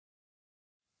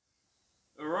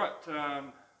Alright,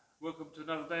 welcome to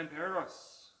another day in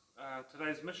paradise.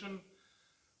 Today's mission,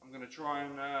 I'm going to try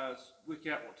and work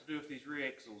out what to do with these rear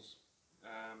axles.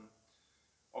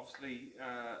 Obviously,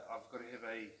 I've got to have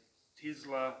a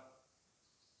Tesla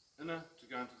inner to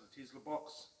go into the Tesla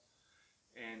box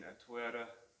and a Toyota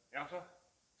outer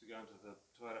to go into the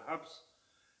Toyota hubs,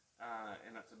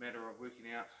 and it's a matter of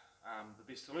working out the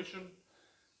best solution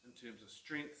in terms of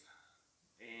strength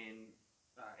and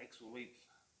axle length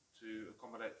to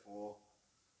accommodate for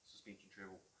suspension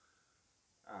travel,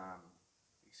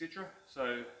 etc.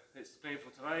 So that's the plan for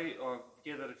today. I've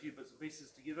gathered a few bits and pieces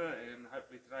together, and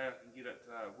hopefully today I can get it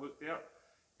worked out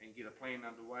and get a plan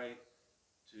underway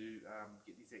to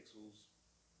get these axles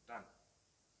done.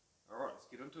 Alright, let's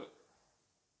get into it.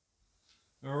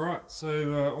 Alright,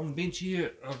 so on the bench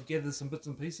here I've gathered some bits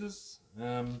and pieces.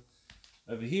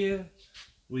 Over here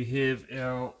we have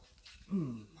our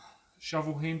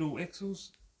shovel handle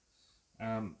axles.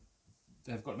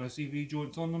 They've got no CV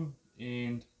joints on them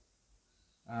and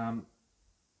no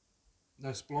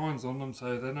splines on them,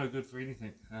 so they're no good for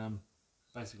anything.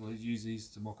 Basically use these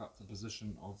to mock up the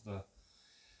position of the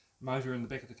motor in the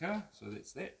back of the car, so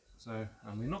that's that. So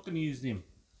we're not going to use them.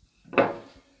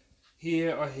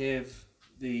 Here I have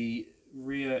the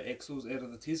rear axles out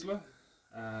of the Tesla.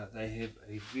 They have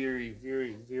a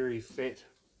very fat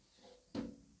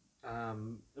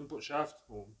input shaft,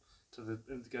 or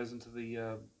it goes into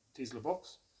the Tesla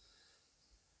box.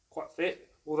 Quite fat,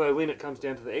 although when it comes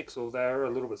down to the axle they are a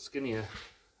little bit skinnier.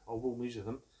 I will measure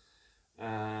them.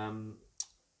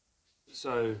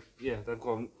 So yeah, they've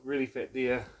gone really fat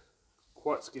there,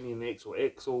 quite skinny in the actual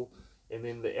axle, and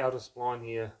then the outer spline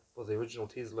here for the original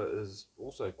Tesla is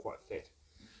also quite fat.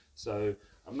 So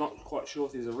I'm not quite sure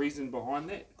if there's a reason behind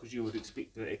that, because you would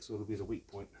expect the axle to be the weak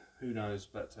point. Who knows?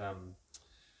 But I'm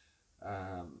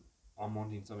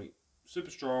wanting something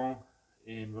super strong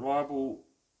and reliable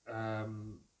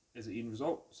as an end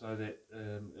result, so that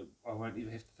I won't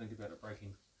even have to think about it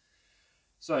breaking.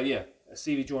 So yeah, a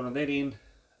CV joint on that end,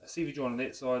 a CV joint on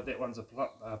that side. That one's a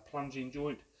plunging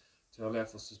joint to allow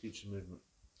for suspension movement.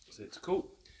 So that's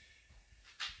cool.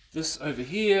 This over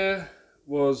here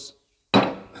was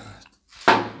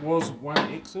one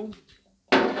axle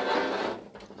that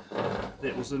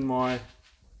was in my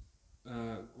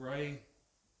grey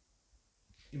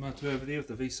MR2 over there with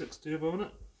the V6 turbo in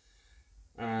it.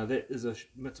 That is a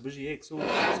Mitsubishi axle.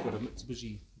 It's got a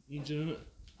Mitsubishi engine in it.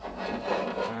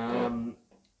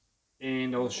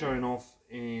 And I was showing off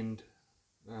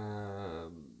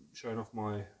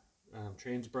my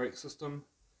trans brake system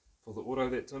for the auto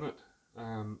that's in it.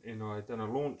 And I done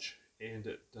a launch and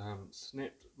it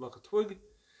snapped like a twig.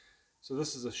 So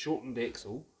this is a shortened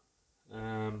axle,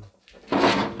 and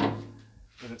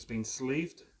it's been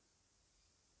sleeved,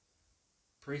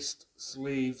 pressed,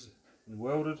 sleeved and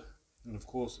welded, and of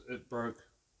course it broke.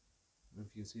 I don't know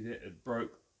if you can see that, it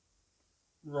broke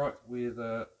right where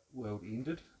the weld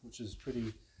ended, which is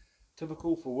pretty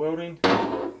typical for welding.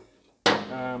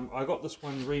 I got this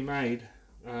one remade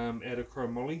out of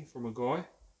chromoly from a guy,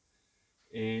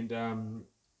 and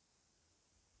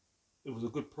it was a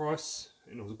good price,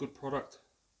 and it was a good product,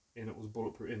 and it was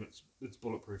bulletproof, and it's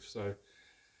bulletproof. So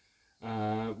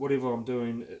whatever I'm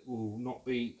doing, it will not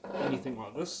be anything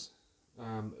like this.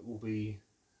 It will be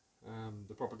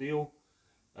the proper deal.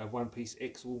 A one-piece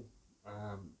axle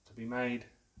to be made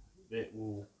that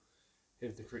will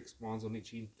have the correct splines on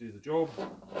each end to do the job.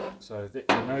 So that's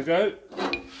a no-go.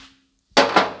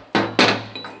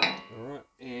 Alright,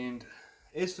 and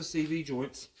as for CV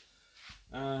joints,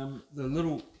 the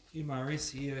little MRS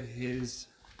here has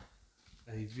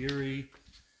a very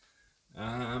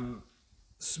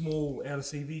small outer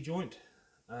CV joint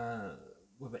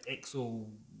with an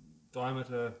axle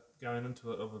diameter going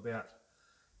into it of about,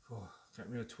 I can't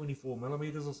remember, 24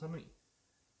 millimeters or something.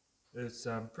 It's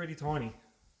pretty tiny.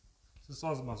 It's the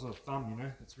size of my sort of thumb, you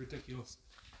know. It's ridiculous.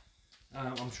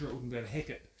 I'm sure it wouldn't be able to hack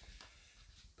it.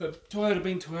 But Toyota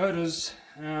being Toyotas,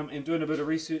 and doing a bit of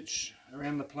research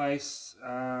around the place,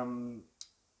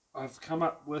 I've come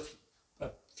up with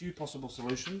a few possible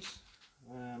solutions.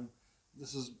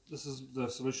 This is the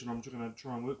solution I'm going to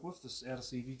try and work with, this outer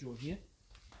CV joint here.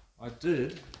 I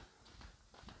did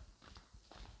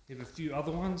have a few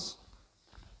other ones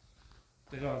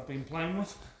that I've been playing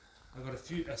with. I've got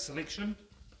a selection.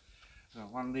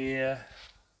 One there,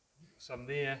 some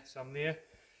there, some there.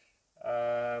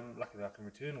 Luckily I can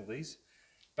return all these.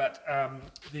 But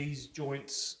these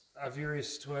joints are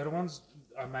various Toyota ones.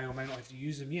 I may or may not have to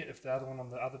use them yet if the other one on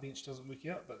the other bench doesn't work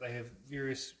out, but they have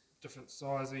various different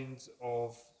sizings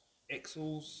of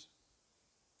axles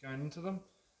going into them.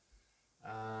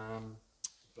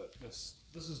 But the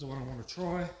this is the one I want to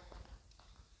try.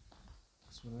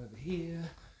 This one over here.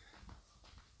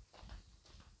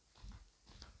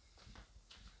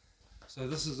 So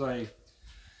this is a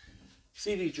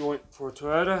CV joint for a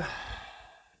Toyota.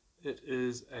 It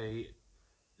is a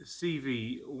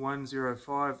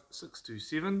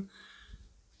CV105627.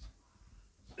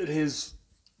 It has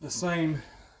the same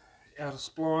outer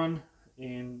spline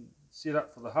and set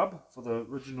up for the hub, for the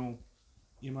original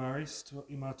MRS to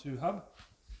MR2 hub.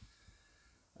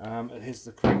 It has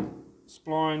the correct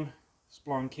spline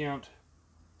count.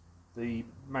 The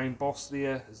main boss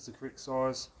there is the correct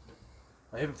size.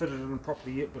 I haven't fitted it in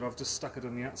properly yet, but I've just stuck it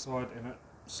on the outside and it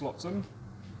slots in.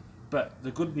 But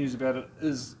the good news about it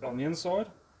is on the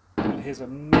inside, it has a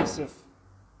massive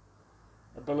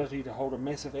ability to hold a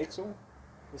massive axle.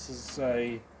 This is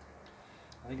I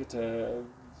think it's a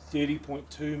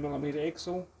 30.2mm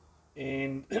axle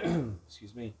and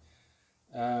excuse me,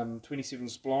 27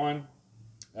 spline.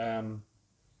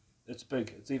 It's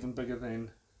big. It's even bigger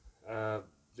than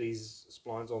these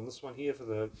splines on this one here for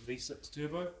the V6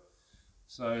 turbo.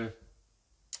 So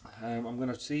I'm going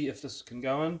to see if this can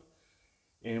go in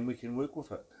and we can work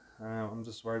with it. I'm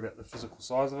just worried about the physical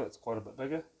size of it. It's quite a bit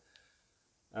bigger.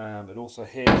 It also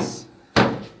has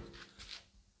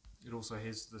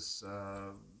this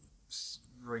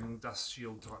ring dust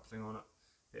shield type thing on it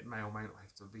that may or may not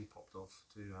have to be popped off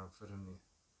to fit in there.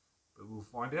 But we'll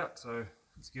find out, so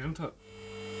let's get into it.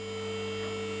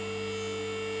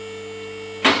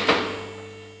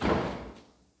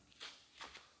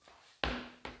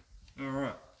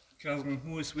 Alright, car's on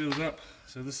hoist, wheels up.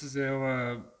 So this is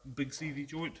our big CV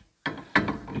joint.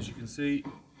 As you can see,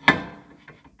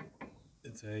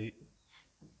 it's a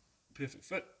perfect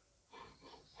fit,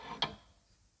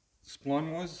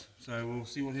 spline wise, so we'll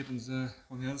see what happens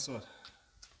on the other side.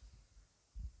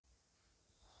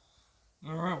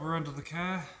 Alright, we're under the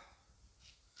car.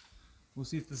 We'll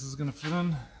see if this is going to fit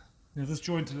in. Now this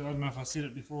joint, I don't know if I said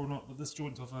it before or not, but this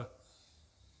joint's off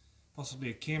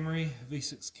possibly a Camry, a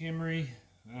V6 Camry,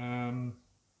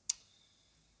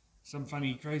 some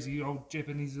funny crazy old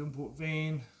Japanese import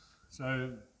van.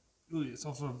 So it's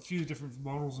off a few different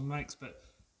models and makes, but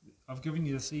I've given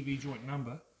you the CV joint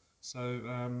number, so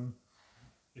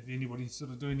if anybody's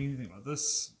sort of doing anything like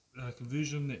this,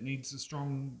 conversion that needs a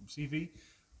strong CV,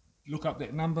 look up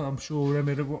that number. I'm sure no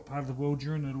matter what part of the world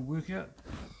you're in, it'll work out.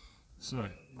 So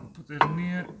I'll put that in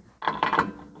there.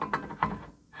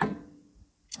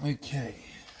 Okay,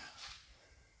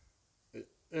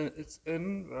 it's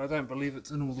in, but I don't believe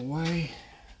it's in all the way.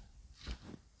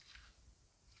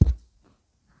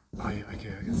 Oh yeah,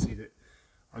 okay, I can see that.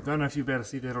 I don't know if you'll be able to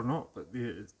see that or not, but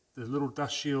the little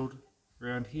dust shield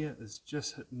around here is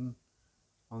just hitting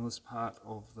on this part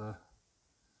of the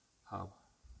hub.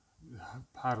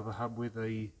 Part of the hub where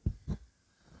the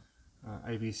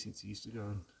ABS sensor used to go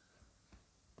in.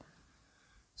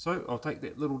 So I'll take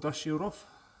that little dust shield off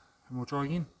and we'll try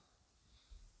again.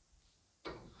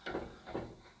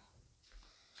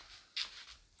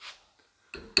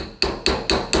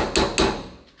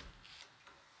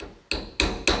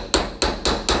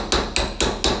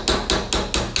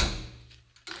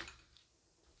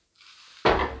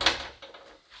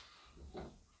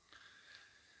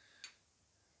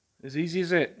 As easy as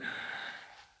that.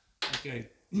 Okay,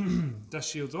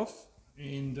 dust shield's off,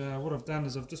 and what I've done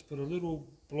is I've just put a little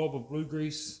blob of blue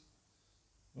grease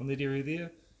on that area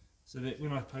there, so that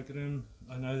when I poke it in,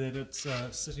 I know that it's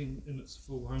sitting in its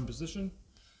full home position.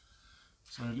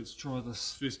 So let's try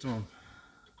this first time.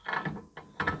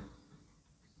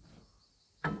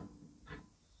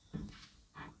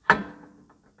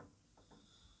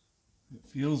 It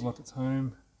feels like it's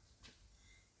home.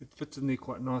 It fits in there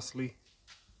quite nicely.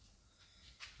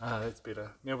 That's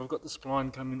better. Now we've got the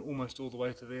spline coming almost all the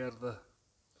way to the out of the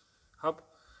hub,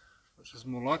 which is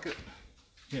more like it.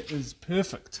 It is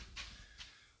perfect.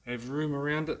 I have room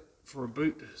around it for a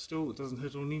boot still. It doesn't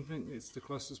hit on anything. It's the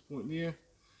closest point there.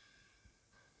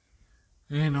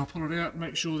 And I'll pull it out and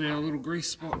make sure that our little grease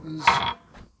spot is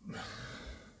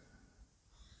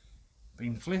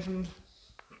been flattened.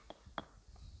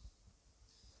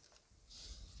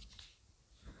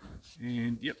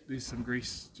 And yep, there's some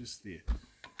grease just there.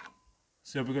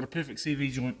 So we've got a perfect CV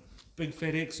joint, big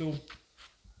fat axle,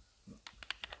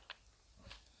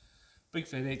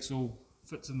 fits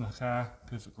in the car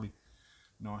perfectly,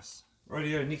 nice.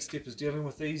 Rightio, next step is dealing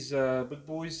with these big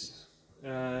boys.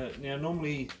 Now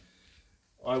normally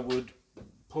I would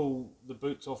pull the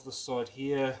boots off this side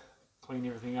here, clean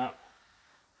everything up,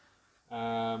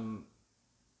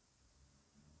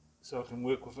 so I can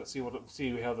work with it, see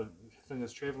how the thing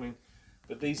is travelling.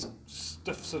 But these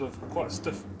stiff, quite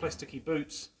stiff plasticky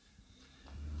boots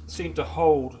seem to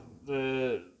hold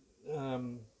the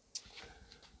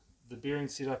bearing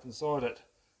set up inside it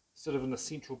sort of in a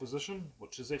central position,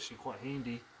 which is actually quite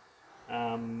handy.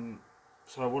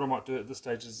 So what I might do at this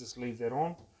stage is just leave that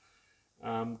on,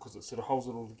 because it sort of holds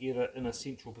it all together in a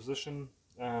central position,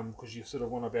 because you sort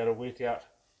of want to be able to work out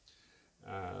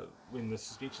when the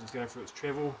suspension is going through its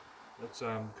travel, its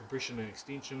compression and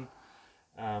extension,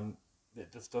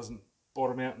 that this doesn't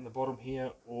bottom out in the bottom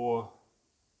here or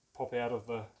pop out of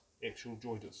the actual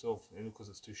joint itself, and because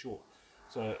it's too short.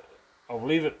 So I'll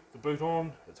leave it, the boot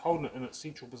on, it's holding it in its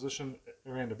central position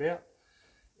around about,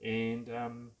 and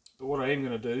but what I am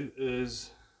going to do is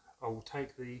I will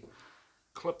take the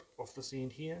clip off this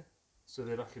end here so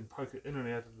that I can poke it in and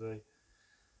out of the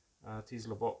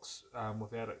Tesla box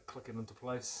without it clicking into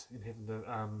place and having to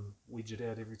wedge it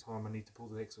out every time I need to pull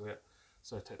the axle out.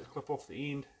 So I take the clip off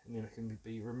the end, and then it can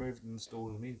be removed and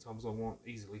installed as many times as I want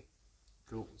easily.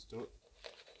 Cool, let's do it.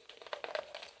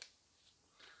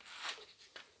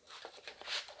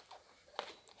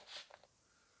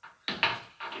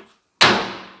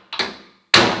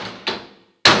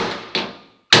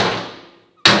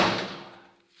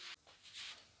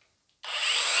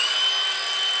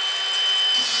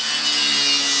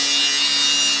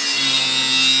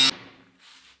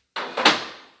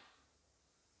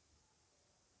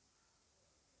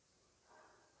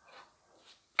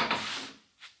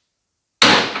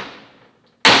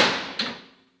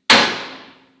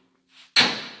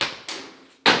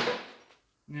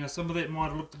 Now some of that might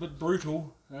have looked a bit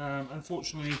brutal.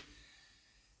 Unfortunately,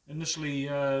 initially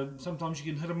sometimes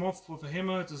you can hit them off with a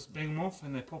hammer, just bang them off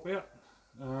and they pop out.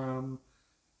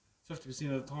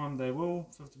 50% of the time they will,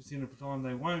 50% of the time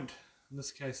they won't. In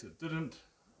this case it didn't,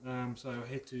 so I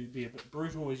had to be a bit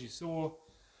brutal, as you saw.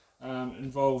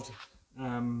 Involved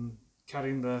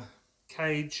cutting the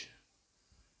cage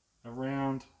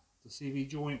around the CV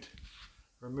joint,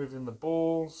 removing the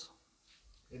balls,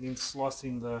 and then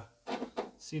slicing the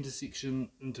center section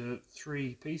into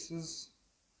 3 pieces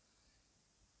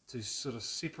to sort of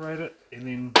separate it, and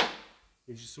then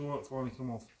as you saw it finally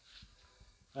come off.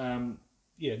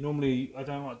 Yeah, normally I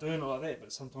don't like doing it like that,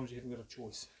 but sometimes you haven't got a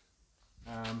choice.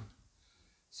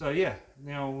 So yeah,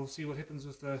 now we'll see what happens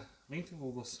with the length of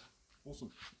all this.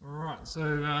 Awesome. Alright,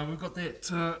 so we've got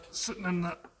that sitting in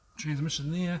the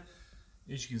transmission there.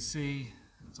 As you can see,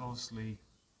 it's obviously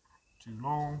too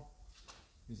long.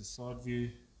 Here's a side view.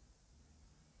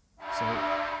 So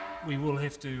we will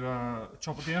have to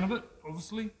chop it down a bit,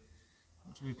 obviously,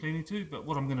 which we're planning to. But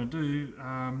what I'm going to do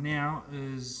now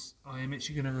is I am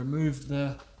actually going to remove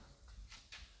the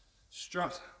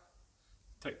strut,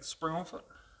 take the spring off it,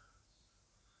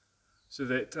 so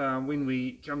that when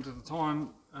we come to the time,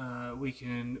 we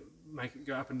can make it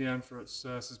go up and down for its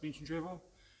suspension travel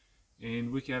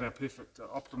and work out our perfect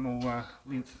optimal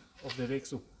length of that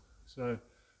axle. So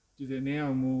do that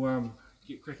now, and we'll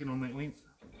get cracking on that length.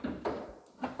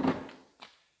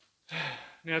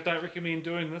 Now I don't recommend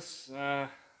doing this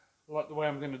like the way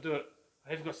I'm going to do it.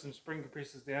 I have got some spring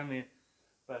compressors down there,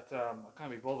 but I can't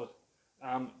be bothered.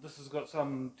 This has got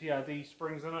some TRD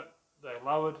springs in it. They're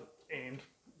lowered and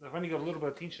they've only got a little bit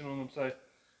of tension on them, so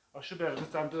I should be able to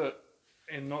just undo it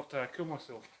and not kill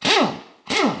myself.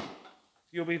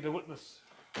 You'll be the witness.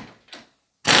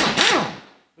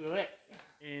 Look at that.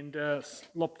 And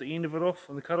lop the end of it off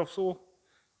on the cut-off saw,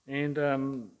 and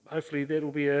hopefully that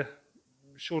will be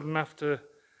short enough to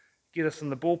get us in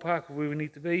the ballpark of where we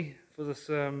need to be for this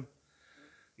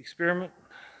experiment.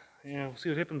 Yeah, we'll see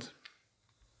what happens.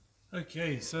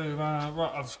 Okay, so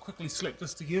right, I've quickly slapped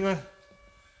this together.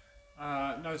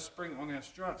 No spring on our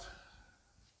strut.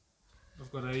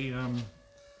 I've got a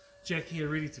jack here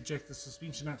ready to jack the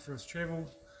suspension up for its travel.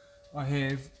 I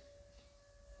have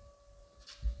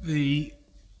the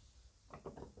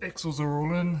axles are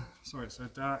all in. Sorry it's so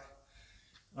dark.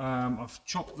 I've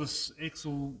chopped this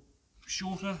axle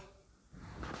shorter.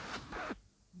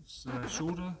 It's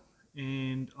shorter,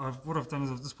 and what I've done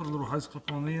is I've just put a little hose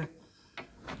clip on there,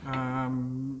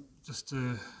 just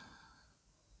to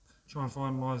try and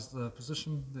finalise the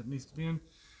position that needs to be in.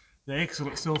 The axle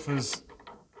itself is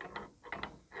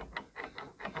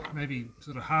maybe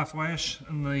sort of halfway-ish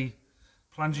in the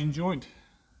plunging joint.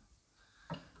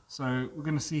 So we're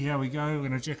going to see how we go. We're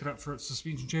going to jack it up for its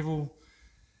suspension travel,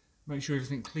 make sure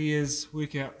everything clears,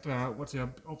 work out what's our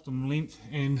optimum length,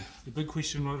 and the big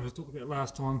question like I was talking about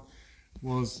last time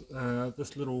was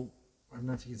this little, I don't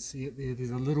know if you can see it there,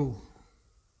 there's a little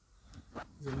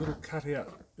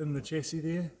cutout in the chassis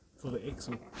there for the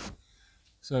axle.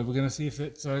 So we're going to see if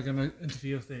it's going to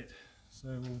interfere with that. So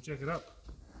we'll jack it up,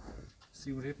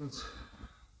 see what happens.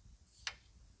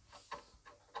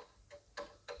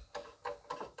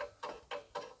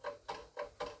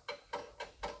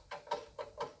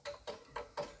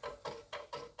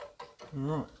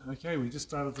 Alright, okay, we just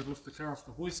started to lift the car off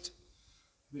the hoist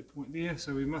at that point there,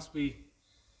 so we must be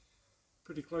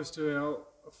pretty close to our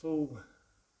full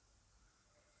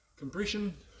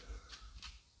compression.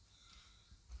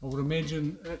 I would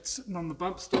imagine it's sitting on the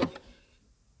bump stop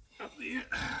up there,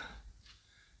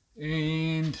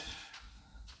 and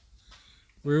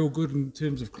we're all good in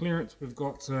terms of clearance. We've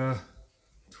got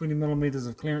 20 millimeters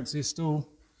of clearance there still.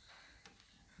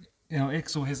 Our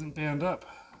axle hasn't bound up.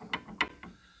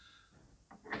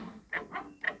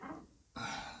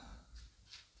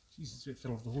 Jesus, that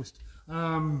fell off the hoist.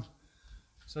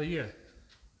 So yeah,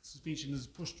 suspension is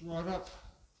pushed right up.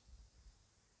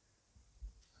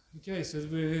 Okay, so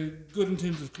we're good in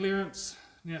terms of clearance.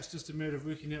 Now it's just a matter of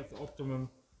working out the optimum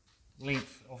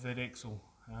length of that axle.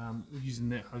 Using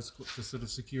that hose clip to sort of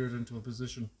secure it into a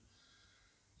position.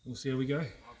 We'll see how we go.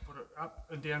 I've put it up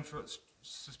and down for its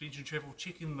suspension travel,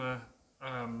 checking the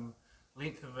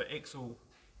length of the axle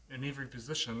in every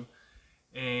position,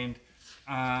 and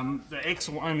the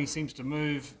axle only seems to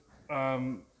move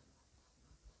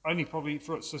only probably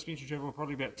for its suspension travel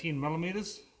probably about 10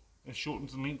 millimeters. It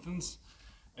shortens and lengthens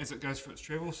as it goes for its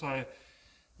travel, so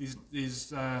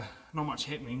there's not much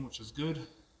happening, which is good.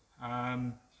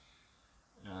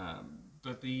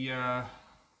 But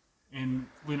and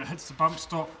when it hits the bump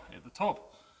stop at the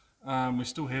top, we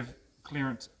still have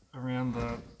clearance around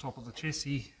the top of the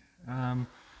chassis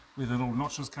where the little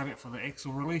notches cut out for the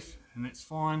axle relief, and that's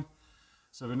fine.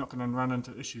 So we're not going to run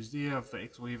into issues there of the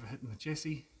axle ever hitting the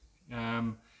chassis.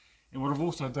 And what I've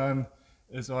also done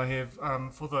is I have,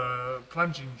 for the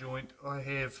plunging joint, I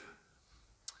have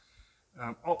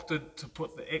opted to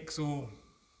put the axle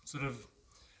sort of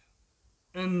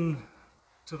in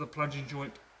to the plunging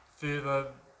joint further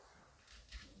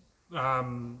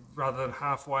rather than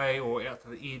halfway or out to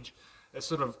the edge. It's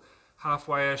sort of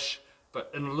halfway-ish, but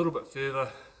in a little bit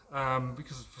further,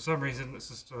 because for some reason it's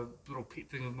just a little pet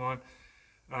thing of mine.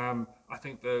 I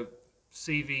think the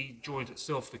CV joint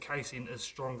itself, the casing, is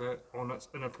stronger on its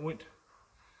inner point,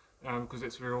 because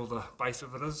that's where all the base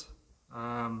of it is.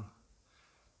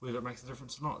 Whether it makes a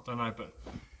difference or not, I don't know, but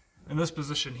in this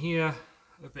position here,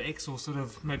 if the axle sort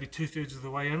of maybe 2/3 of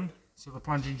the way in, so the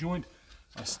plunging joint,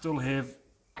 I still have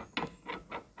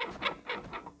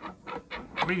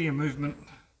plenty of movement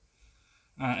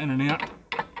in and out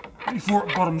before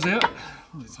it bottoms out.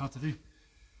 Oh, it's hard to do.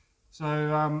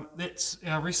 So that's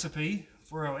our recipe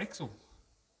for our axle.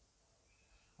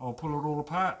 I'll pull it all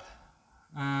apart,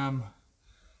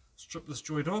 strip this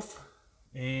joint off,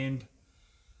 and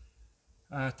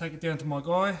take it down to my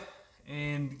guy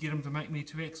and get him to make me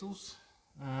 2 axles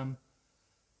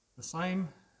the same.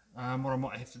 What I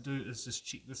might have to do is just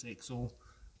check this axle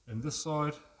in this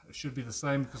side. It should be the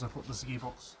same because I put this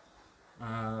gearbox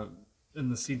in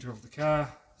the centre of the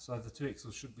car, so the 2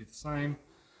 axles should be the same.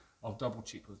 I'll double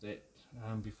check with that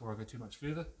before I go too much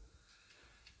further,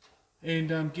 and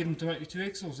get him to make me 2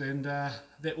 axles, and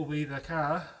that will be the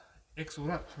car axled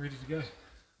up, ready to go.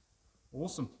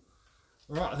 Awesome.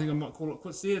 Alright, I think I might call it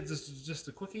quits there. This is just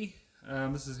a quickie.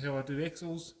 This is how I do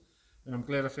axles, and I'm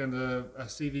glad I found a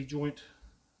CV joint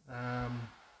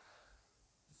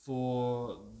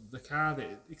for the car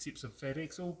that accepts a fat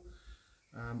axle.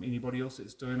 Anybody else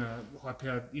that's doing a high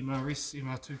powered MRS,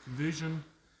 MR2 conversion,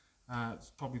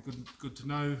 it's probably good to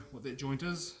know what that joint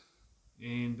is,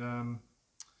 and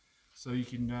so you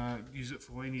can use it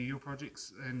for any of your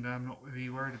projects and not be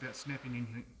worried about snapping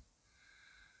anything.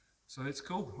 So that's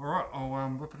cool. Alright, I'll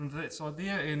whip it into that side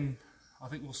there, and I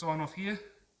think we'll sign off here.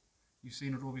 You've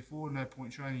seen it all before, no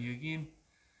point showing you again,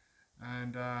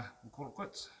 and we'll call it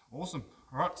quits. Awesome.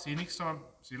 Alright, see you next time.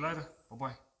 See you later. Bye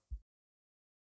bye.